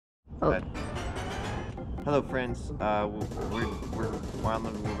Oh. Hello, friends. I'm about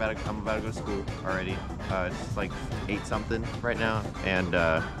to go to school already. It's like 8 something right now, and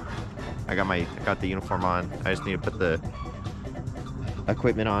I got the uniform on. I just need to put the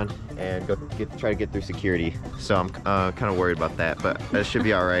equipment on and try to get through security. So I'm kind of worried about that, but it should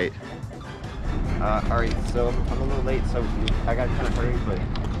be all right. All right, so I'm a little late, so I got to kind of hurry, but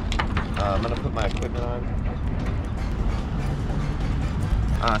I'm gonna put my equipment on.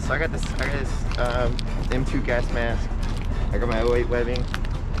 So I got this M2 gas mask. I got my 08 webbing.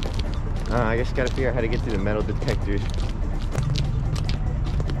 I just gotta figure out how to get through the metal detectors.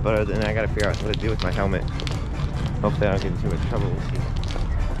 But then I gotta figure out what to do with my helmet. Hopefully I don't get in too much trouble. We'll see.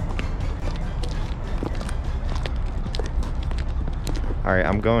 Alright,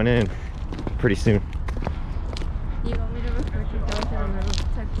 I'm going in pretty soon. You want me to refer to down to the metal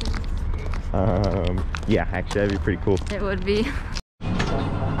detectors? Yeah, actually that'd be pretty cool. It would be.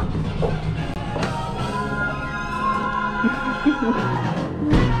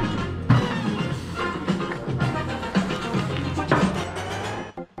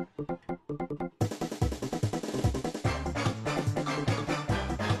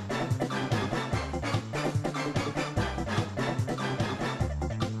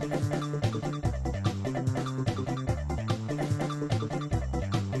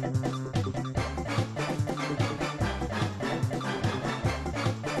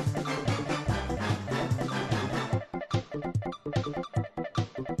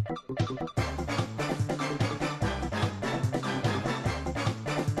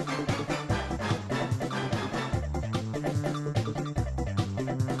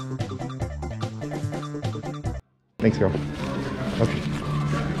 Thanks, girl. Okay.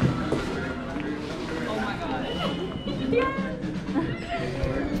 Oh my god. Yes!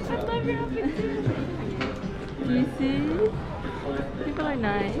 I love your outfit too. Do you see? People are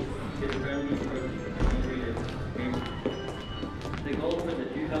nice.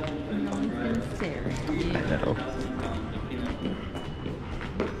 No one's gonna stare at you. I know.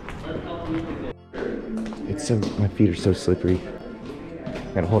 My feet are so slippery. I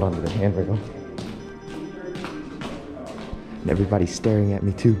gotta hold on to the handrail. And everybody's staring at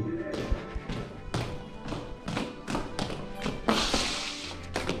me too.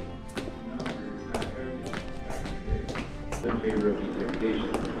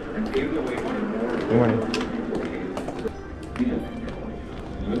 Good morning.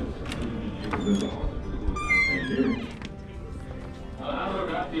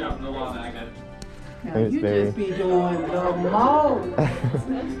 You just be doing the most.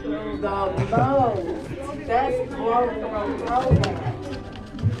 The most. That's program.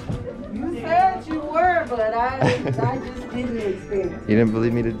 You said you were, but I just didn't expect it. You didn't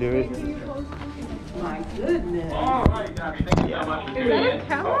believe me to do it? My goodness. All right, Gabby, thank you so much for tuning in.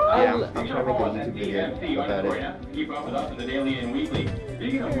 Yeah, I'm trying to make a YouTube video about it. Keep up with us in the daily and weekly.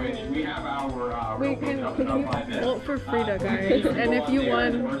 Speaking of which, we have our Wait, can you vote for Frida, guys? And if you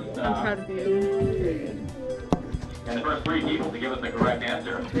won, I'm proud of you. And the first 3 people to give us the correct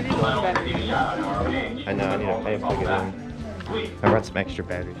answer. Frida won better. I I know, I have to plug it in. I brought some extra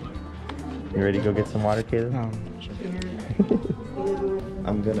batteries. You ready to go get some water, Caleb?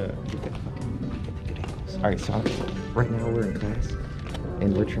 I'm gonna get that fucking angles. Alright, so right now we're in class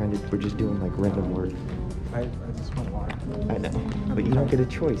and we're just doing like random work. I just want water. I know, but you don't get a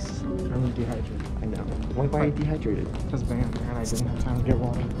choice. I'm dehydrated. I know. Why are you dehydrated? Because man, I didn't have time to get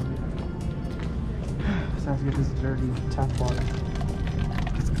water. So I have to get this dirty tap water.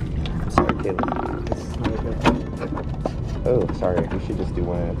 Sorry, Caleb. This is not a good thing. Oh, sorry. We should just do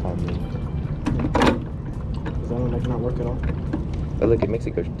one at a time then. Does that one not work at all? Oh, look, it makes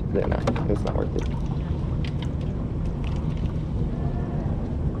it go. No, it's not worth it.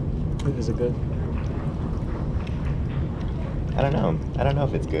 Is it good? I don't know. I don't know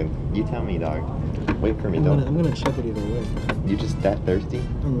if it's good. You tell me, dog. Wait for me, though. I'm gonna check it either way. You just that thirsty?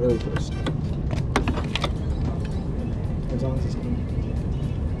 I'm really thirsty. As long as it's clean.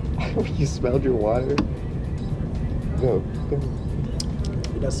 You smelled your water? Go.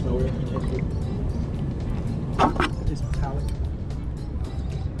 It does smell weird. It's metallic.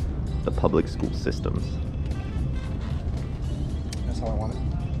 The public school systems. That's how I want it.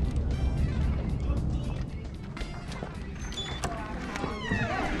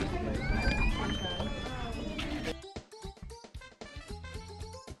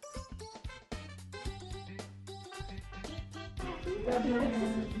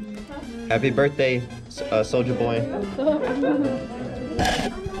 Happy birthday, Soldier Boy.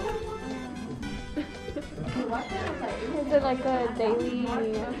 Is it like a daily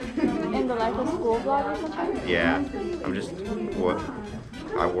in the life of school vlog or something? Yeah, I'm just what?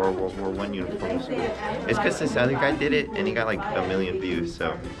 I wore World War I uniform to school. It's because this other guy did it and he got like 1 million views,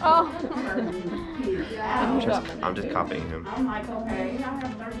 so Oh. I'm just copying him.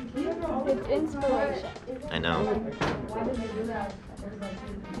 It's inspiration. I know.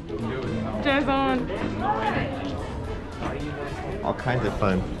 Jazz on. All kinds of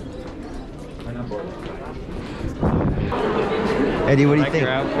fun. Eddie, what do you think?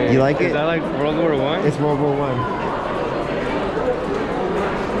 You like it? Is that like World War I? It's World War I.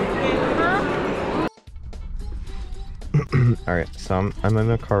 All right, so I'm in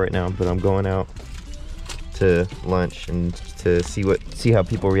my car right now, but I'm going out to lunch and to see how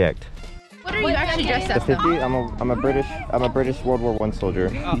people react. What are you actually dressed The as? 50. I'm a British World War I soldier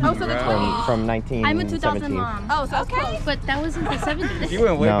from 1917. I'm a 2000 mom. Oh, so okay. But that wasn't the 70s. You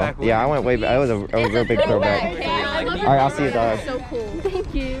went way back. Yeah, I went way back. I was a real big throwback. All right, I'll see you, dog. So cool.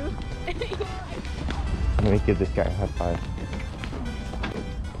 Thank you. Let me give this guy a high five.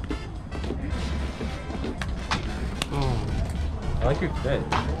 I like your fit.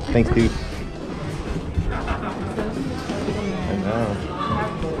 Thanks, dude. I know.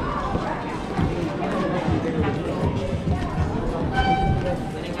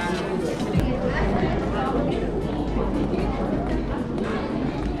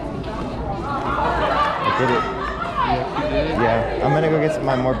 I did it. Yeah, I'm gonna go get some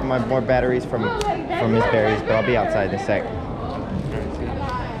more batteries from Miss Berry's, but I'll be outside in a sec.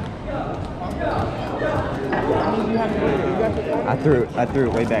 I threw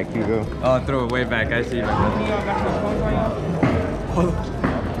it way back, Hugo. Oh, throw it way back. I see.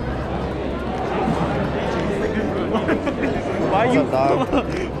 Why What's you, up,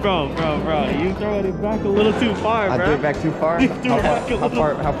 dog? bro? You throwing it back a little too far, bro. I threw it back too far.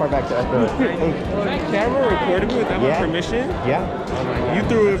 How far back did I throw it? Camera recording me without my permission? Yeah. You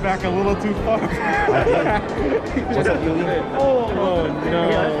threw it back a little too far. What's up, Yuli? Oh no!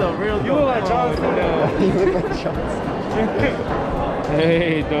 Yeah, that's a real. You look like Johnson. No. You look like Johnson.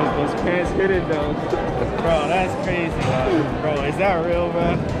 Hey, those pants hit it though. Bro, that's crazy. Bro, is that real,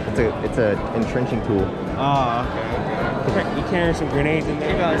 bro? It's a entrenching tool. Oh, okay. You carrying some grenades in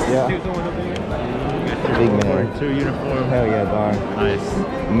there? Yeah. Big man. Two uniform. Hell yeah, dog. Nice.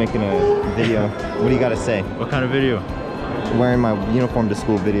 I'm making a video. What do you gotta say? What kind of video? Wearing my uniform to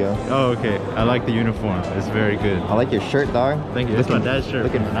school video. Oh, okay. I like the uniform. It's very good. I like your shirt, dog. Thank you. That's my dad's shirt.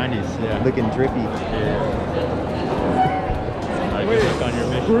 Looking 90s. Yeah. Looking drippy. Yeah. On your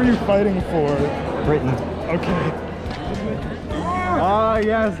mission. Who are you fighting for? Britain. Okay. Oh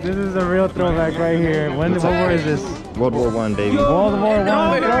yes, this is a real throwback right here. What war is this? World War I, baby. World War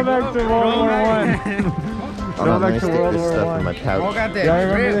I. Throwback to World War I. I'm not gonna stick this stuff in my pouch. Y'all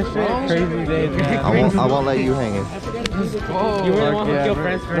remember this shit? Crazy days, man. I won't let you hang it. You wouldn't want to hook your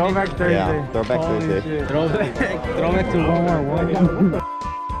friends for Throwback Thursday. Yeah, throwback Thursday. Throwback to World War I.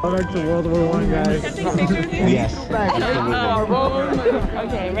 Throwback to World War I, guys. Yes.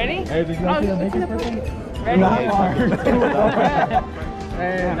 Okay, ready? Hey, there's nothing to make it perfect. Ready?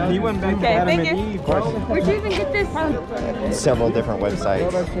 He went back to Okay, Adam thank and you. Eve. Where'd you even get this? Several different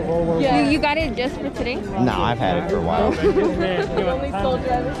websites. You got it just for today? No, I've had it for a while. Only sold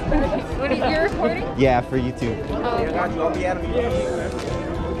drivers. What are you recording? Yeah, for YouTube.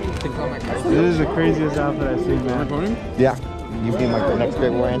 This is the craziest outfit I've seen, man. Yeah. You be my next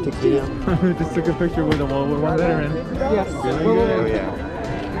Great War Antics video? Just took a picture with a World War I veteran. Yes. Oh, yeah.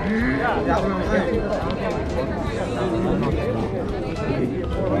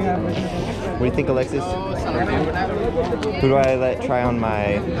 What do you think, Alexis? Who do I let try on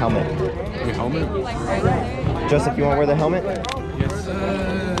my helmet? Your helmet? Joseph, you want to wear the helmet? Yes.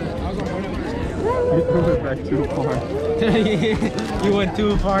 You threw it back too far. You went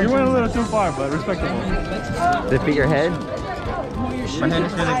too far. You went a little too far, but respectable. Does it fit your head? My head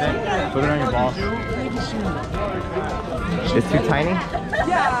is really big. Put it on your balls. It's too tiny?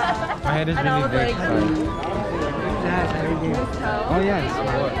 My head is really big. Oh yes.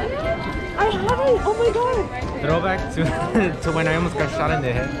 I haven't. Oh my god. Throwback to when I almost got shot in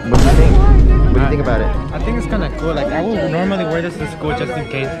the head. What do you think? What do you think about it? I think it's kind of cool. Like I would normally wear this to school just in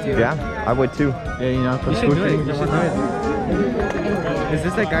case. Yeah, I would too. Yeah, you know, You should do it. You should do it. Is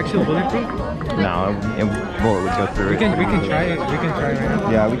this like actual bulletproof? No, bullet would go through We it. can try it. We can try it right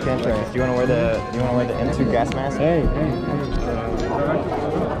now. Yeah, we can try this. Do you want to wear the M2 gas mask? Hey.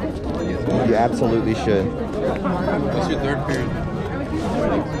 You absolutely should. What's your third period?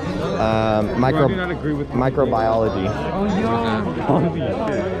 Microbiology. Oh yo!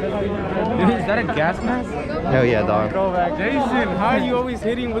 Is that a gas mask? Hell yeah, dog. Jason, how are you always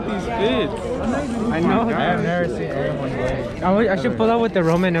hitting with these fits? I know. I have never seen anyone do it. I should pull out with the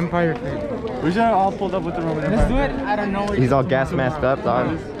Roman Empire fit. We should have all pulled up with the Roman Empire. Let's do it. I don't know. He's all gas masked up,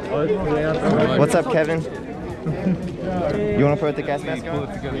 dog. What's up, Kevin? You want to put the gas mask on?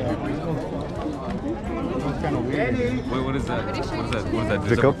 Wait, what is that? What is that? What is that?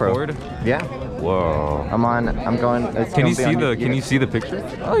 The GoPro. Cord? Yeah. Whoa. I'm going. Can you see the? Can you see the picture?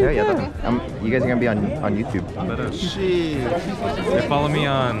 Oh yeah, you guys are gonna be on YouTube. Hey, follow me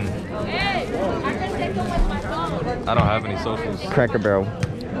on. I don't have any socials. Cracker Barrel.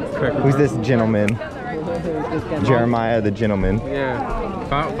 Who's this gentleman? Jeremiah the gentleman. Yeah.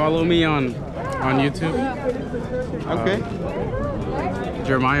 Follow me on YouTube. Okay.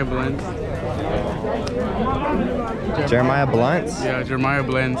 Jeremiah Blends. Jeremiah Blunts? Yeah, Jeremiah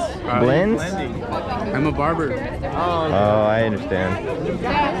Blends. Blends? I'm a barber. Oh, I understand.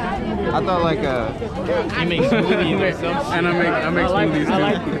 I thought like he makes smoothies or something. And I make smoothies too. I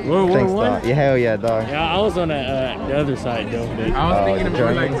like it. Whoa, Thanks, dog. Yeah, hell yeah, dog. Yeah, I was on the other side though. But I was thinking the of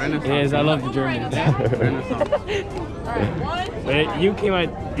more like Germans? Renaissance. yes, I love the Germans. But you came at,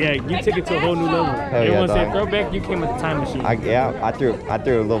 yeah, you took it to a whole new level. yeah, Everyone said dog. throwback, you came with the time machine. I threw a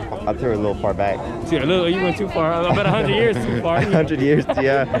little far back. See, a little, you went too far. About 100 years too far. 100 years,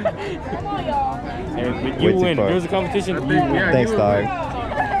 yeah. But Way you too win. far. There was a competition. You Yeah, win. Thanks, you- dog.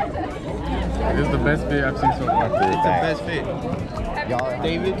 This is the best fit I've seen so far. Best fit. Y'all,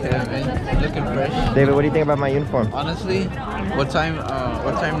 David, yeah, man, looking fresh. David, what do you think about my uniform? Honestly, what time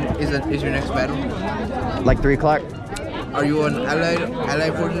is your next battle? Like 3 o'clock? Are you on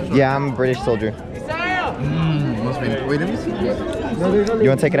Allied forces? Yeah, I'm a British soldier. Must be. Wait, let me see. You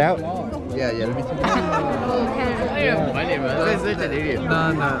want to take it out? Yeah, let me see. Such an idiot.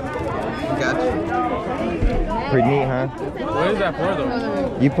 No. Gotcha. Pretty neat, huh? What is that for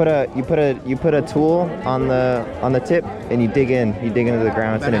though? You put a tool on the tip and you dig into the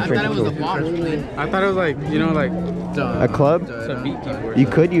ground. It's an I thought it entrenching was a tool. bomb. I thought it was like, you know, like A club? some beat keyboard. You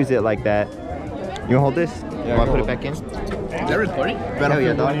could use it like that. You wanna hold this? You wanna put it back in? Is that recording? Hell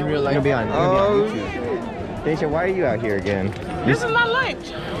yeah, dog. In real life. You're gonna be on YouTube. Deja, why are you out here again? This is my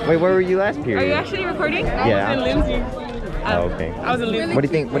lunch. Wait, where were you last period? Are you actually recording? Yeah. I was in Lindsay. Oh, okay. I was in Lindsay. What do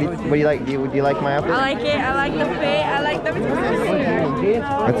you think? What do you like? Do you like my outfit? I like it. I like the fit. I like the.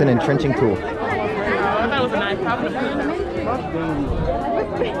 That's an entrenching tool. I thought it was a nice compliment.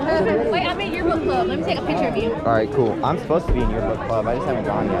 Wait, I'm in yearbook club. Let me take a picture of you. All right, cool. I'm supposed to be in your book club. I just haven't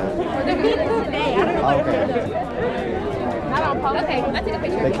gone yet. They're meeting today. I don't know. Oh, okay. Okay, I'll take a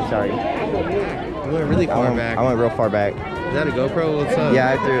picture of Thank you. you. Sorry. You went really far back. I went real far back. Is that a GoPro? What's up?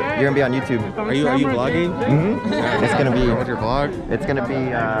 Yeah, you're gonna be on YouTube. Are you vlogging? Mm-hmm. It's gonna be. What's your vlog? It's gonna be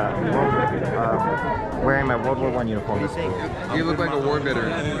wearing my World War I uniform. You look like a war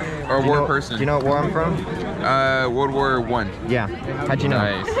veteran or a war person. Do you know what war I'm from? World War I. Yeah. How'd you know?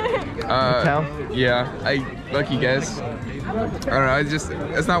 Nice. You tell? Yeah, lucky guess. I don't know.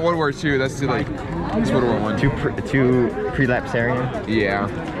 It's not World War II. That's it's World War I. Two prelapsarian. Yeah,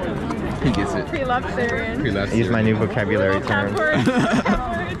 he gets it. Prelapsarian. I use my new vocabulary term.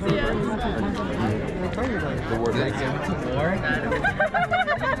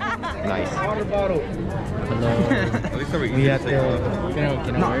 Nice. Water bottle. At least we have to. I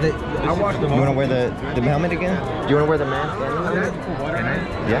watched the. You want to wear the helmet again? Do you want to wear the mask?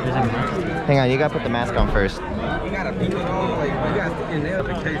 Yeah. Hang on, you gotta put the mask on first. You gotta beat it all, like, you got to nail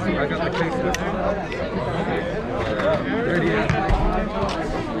the case. I got the case.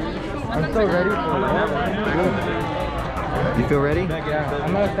 I'm so ready for it. You feel ready? Yeah,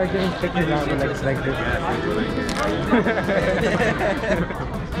 I'm gonna start getting pictures out like this.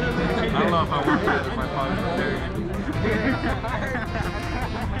 I don't know if I want that if my father's there.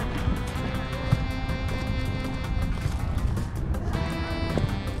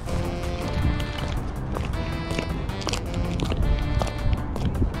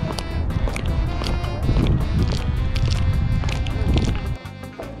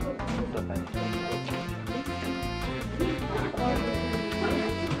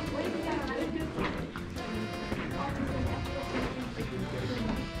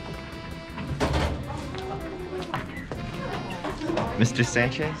 Mr.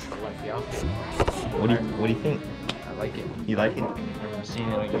 Sanchez? What do you think? I like it. You like it? I've seen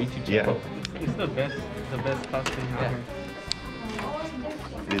it on YouTube. Yeah. It's the best costume out here.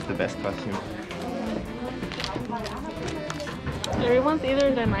 It is the best costume. Everyone's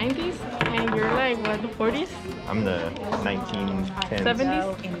either the 90s and you're like, what, the 40s? I'm the 1910s.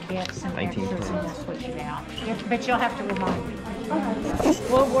 70s? 1910s. But you'll have to remind me.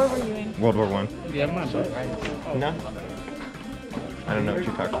 What war were you in? World War I. Yeah, my butt, right? No. I don't know what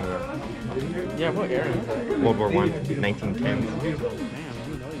you're talking about. Yeah, what era is that? World War I, 1910s.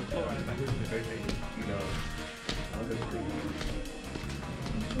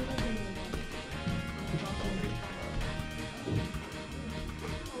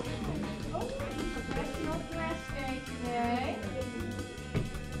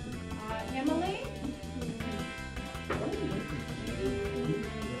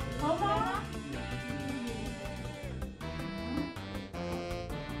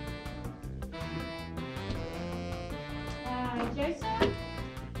 Joseph?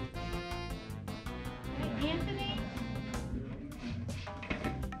 Anthony?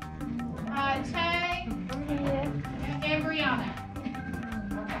 Tay? And Brianna.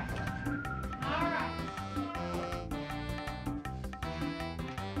 All right.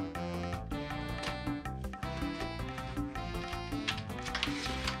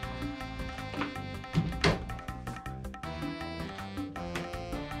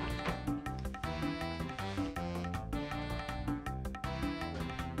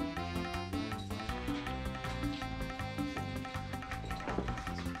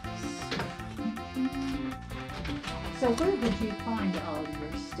 So where did you find all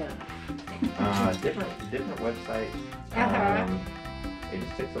your stuff? Different websites. It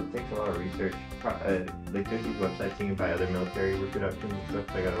just takes a lot of research. Like there's these websites you can buy other military reproductions and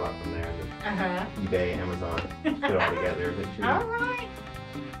stuff. I got a lot from there. And then eBay, Amazon, put it all together eventually. All right.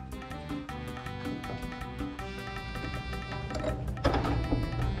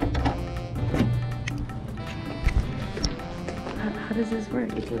 How does this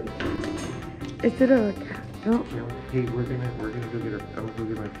work? Is it a no? Hey, we're gonna go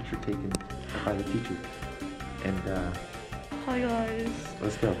get my picture taken by the teacher. And hi guys.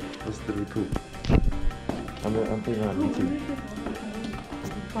 let's go. Let's really cool. I'm putting it on YouTube.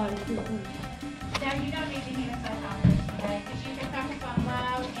 No, you don't need to hear myself on this today, because you can focus on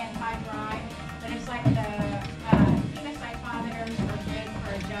low and high drive, but it's like the hemosiphonmeters are good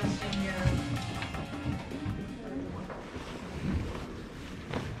for adjusting your.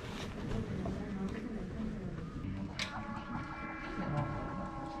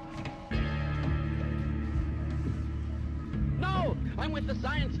 No, I'm with the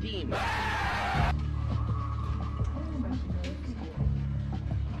science team.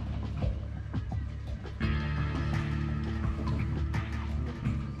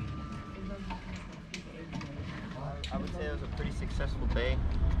 I would say it was a pretty successful day.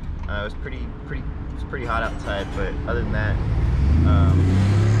 It was pretty hot outside, but other than that,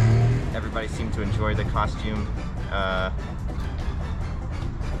 everybody seemed to enjoy the costume.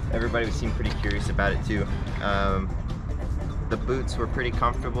 Everybody seemed pretty curious about it too. The boots were pretty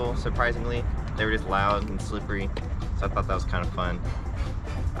comfortable, surprisingly. They were just loud and slippery, so I thought that was kind of fun.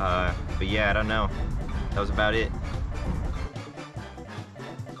 But yeah, I don't know. That was about it.